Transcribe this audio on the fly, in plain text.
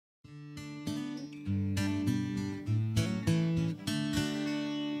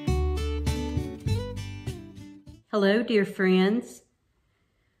Hello, dear friends.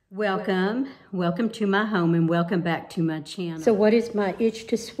 Welcome to my home and welcome back to my channel. So what is my itch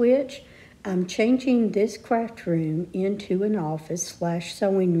to switch? I'm changing this craft room into an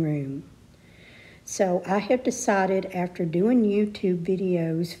office/sewing room. So I have decided after doing YouTube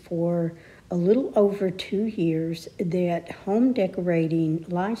videos for a little over 2 years that home decorating,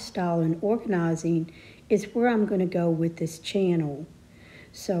 lifestyle, and organizing is where I'm going to go with this channel.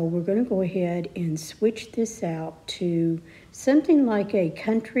 So we're going to go ahead and switch this out to something like a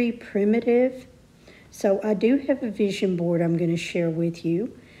country primitive. So I do have a vision board I'm going to share with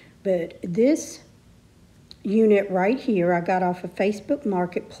you, but this unit right here I got off of Facebook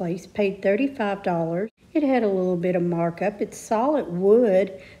Marketplace, paid $35. It had a little bit of markup. It's solid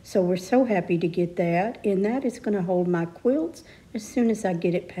wood, so we're so happy to get that, and that is going to hold my quilts as soon as I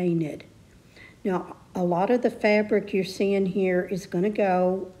get it painted. Now, a lot of the fabric you're seeing here is going to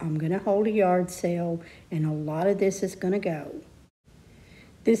go. I'm going to hold a yard sale, and a lot of this is going to go.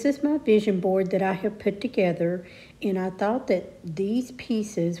 This is my vision board that I have put together, and I thought that these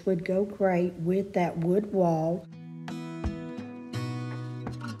pieces would go great with that wood wall.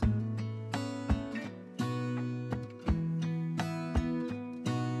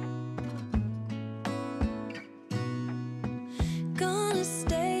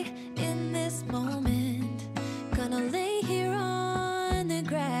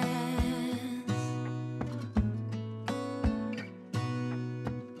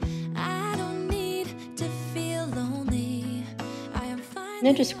 In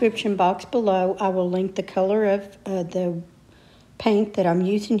the description box below, I will link the color of the paint that I'm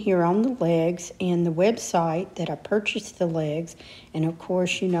using here on the legs and the website that I purchased the legs. And of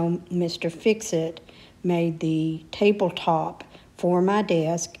course, you know, Mr. Fix-It made the tabletop for my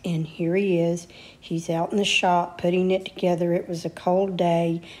desk, and here he is. He's out in the shop putting it together. It was a cold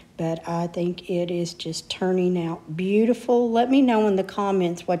day, but I think it is just turning out beautiful. Let me know in the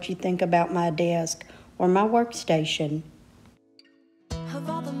comments what you think about my desk or my workstation. Of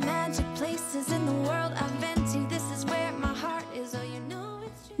all the magic places in the world I've been to, this is where my heart is. Oh, you know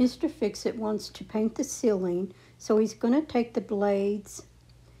it's Mr. Fix-It wants to paint the ceiling, so he's going to take the blades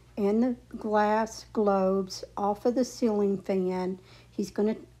and the glass globes off of the ceiling fan. He's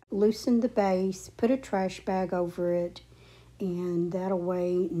going to loosen the base, put a trash bag over it, and that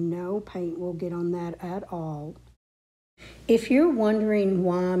way no paint will get on that at all. If you're wondering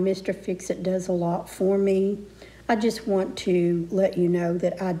why Mr. Fix-It does a lot for me, I just want to let you know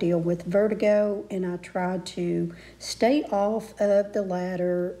that I deal with vertigo, and I try to stay off of the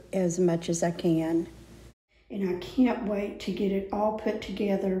ladder as much as I can. And I can't wait to get it all put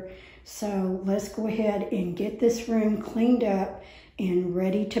together. So let's go ahead and get this room cleaned up and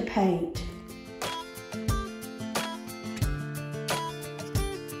ready to paint.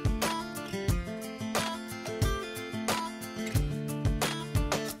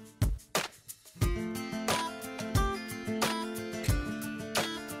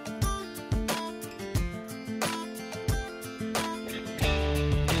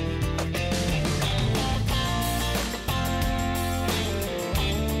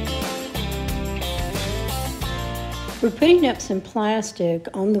 We're putting up some plastic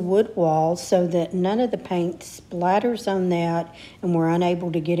on the wood wall so that none of the paint splatters on that and we're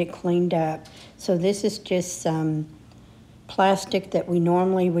unable to get it cleaned up. So this is just some plastic that we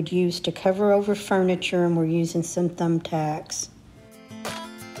normally would use to cover over furniture, and we're using some thumbtacks.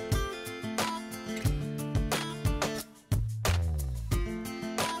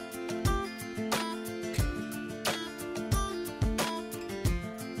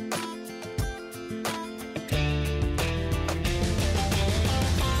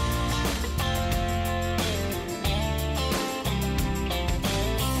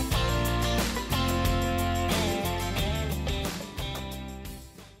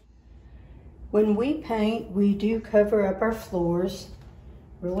 When we paint, we do cover up our floors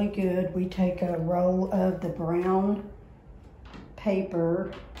really good. We take a roll of the brown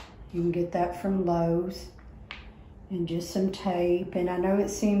paper. You can get that from Lowe's, and just some tape. And I know it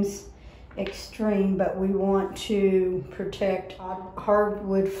seems extreme, but we want to protect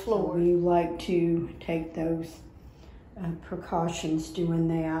hardwood floor. We like to take those precautions doing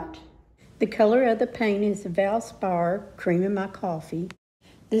that. The color of the paint is Valspar, cream in my coffee.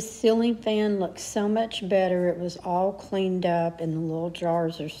 This ceiling fan looks so much better. It was all cleaned up, and the little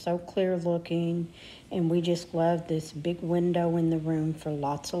jars are so clear looking, and we just love this big window in the room for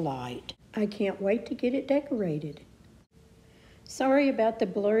lots of light. I can't wait to get it decorated. Sorry about the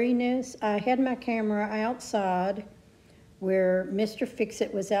blurriness. I had my camera outside where Mr.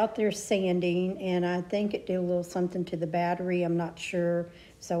 Fix-It was out there sanding, and I think it did a little something to the battery. I'm not sure,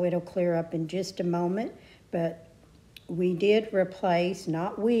 so it'll clear up in just a moment. But we did replace,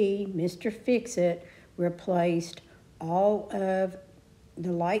 not we, Mr. Fix-It, replaced all of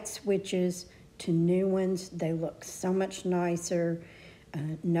the light switches to new ones. They look so much nicer,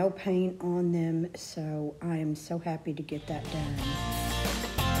 no paint on them, so I am so happy to get that done.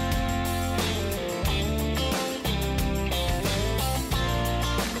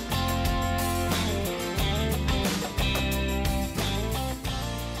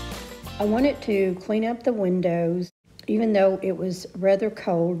 I wanted to clean up the windows, even though it was rather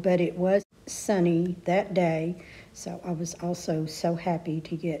cold, but it was sunny that day. So I was also so happy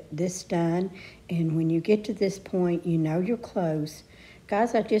to get this done. And when you get to this point, you know you're close.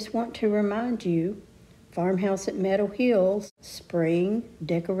 Guys, I just want to remind you, Farmhouse at Meadowhill Spring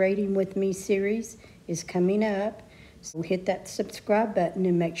Decorating With Me series is coming up. So hit that subscribe button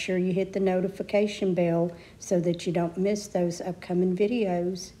and make sure you hit the notification bell so that you don't miss those upcoming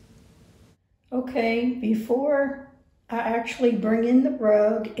videos. Okay, before I actually bring in the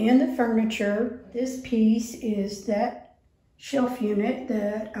rug and the furniture, this piece is that shelf unit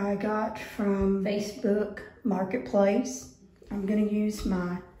that I got from Facebook Marketplace. I'm going to use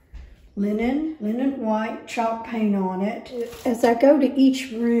my linen white chalk paint on it. As I go to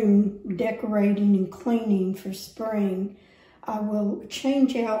each room decorating and cleaning for spring, I will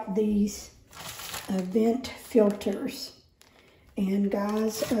change out these vent filters. And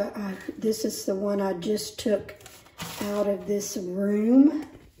guys, this is the one I just took out of this room.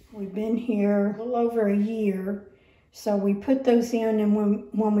 We've been here a little over a year, so we put those in, and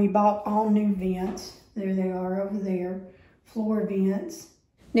when we bought all new vents, there they are over there, floor vents.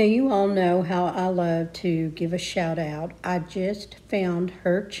 Now you all know how I love to give a shout out. I just found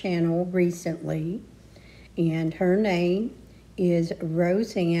her channel recently, and her name is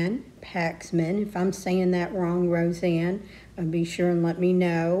Roseanne Paxman. If I'm saying that wrong, Roseanne, be sure and let me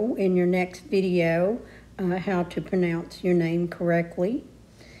know in your next video how to pronounce your name correctly.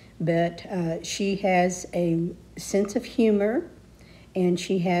 But she has a sense of humor, and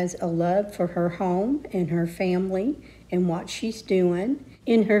she has a love for her home and her family and what she's doing.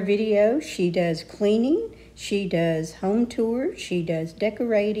 In her video, she does cleaning, she does home tours, she does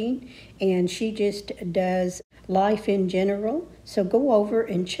decorating, and she just does life in general. So go over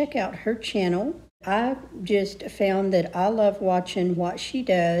and check out her channel. I just found that I love watching what she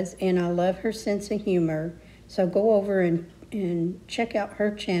does, and I love her sense of humor. So go over and check out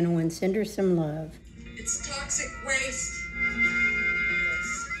her channel and send her some love. It's toxic waste.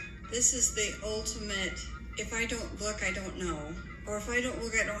 This is the ultimate, if I don't look, I don't know. Or if I don't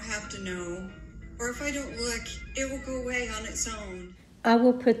look, I don't have to know. Or if I don't look, it will go away on its own. I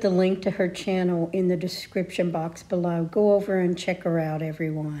will put the link to her channel in the description box below. Go over and check her out,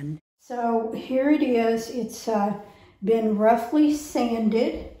 everyone. So here it is. It's been roughly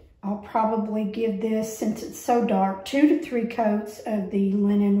sanded. I'll probably give this, since it's so dark, 2 to 3 coats of the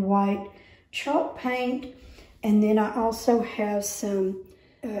linen white chalk paint. And then I also have some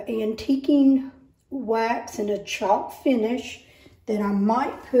antiquing wax and a chalk finish that I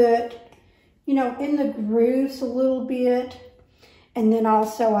might put, you know, in the grooves a little bit. And then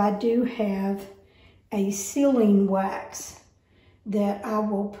also I do have a sealing wax that I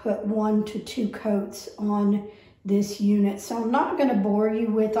will put 1 to 2 coats on this unit. So I'm not going to bore you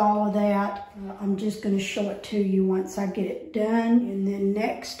with all of that. I'm just going to show it to you once I get it done. And then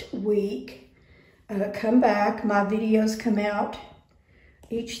next week, come back. My videos come out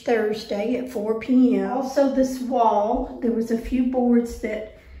each Thursday at 4 p.m. Also this wall, there was a few boards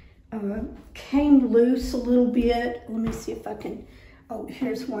that came loose a little bit. Let me see if I can, oh,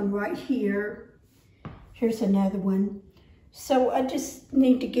 here's one right here. Here's another one. So I just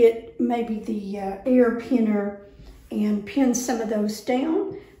need to get maybe the air pinner and pin some of those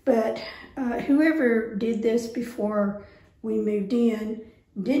down. But whoever did this before we moved in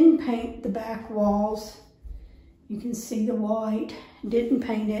didn't paint the back walls. You can see the white, didn't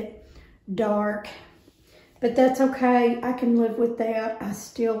paint it dark. But that's okay, I can live with that. I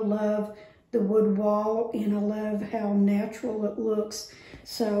still love the wood wall, and I love how natural it looks.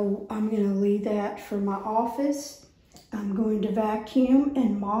 So I'm gonna leave that for my office. I'm going to vacuum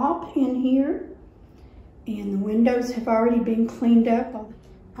and mop in here. And the windows have already been cleaned up.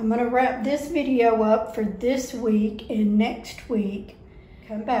 I'm gonna wrap this video up for this week, and next week,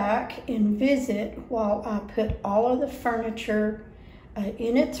 come back and visit while I put all of the furniture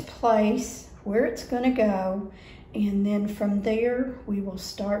in its place, where it's gonna go. And then from there, we will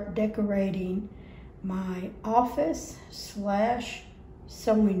start decorating my office /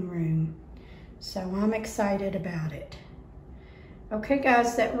 sewing room. So I'm excited about it. Okay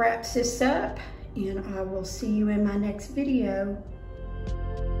guys, that wraps this up, and I will see you in my next video.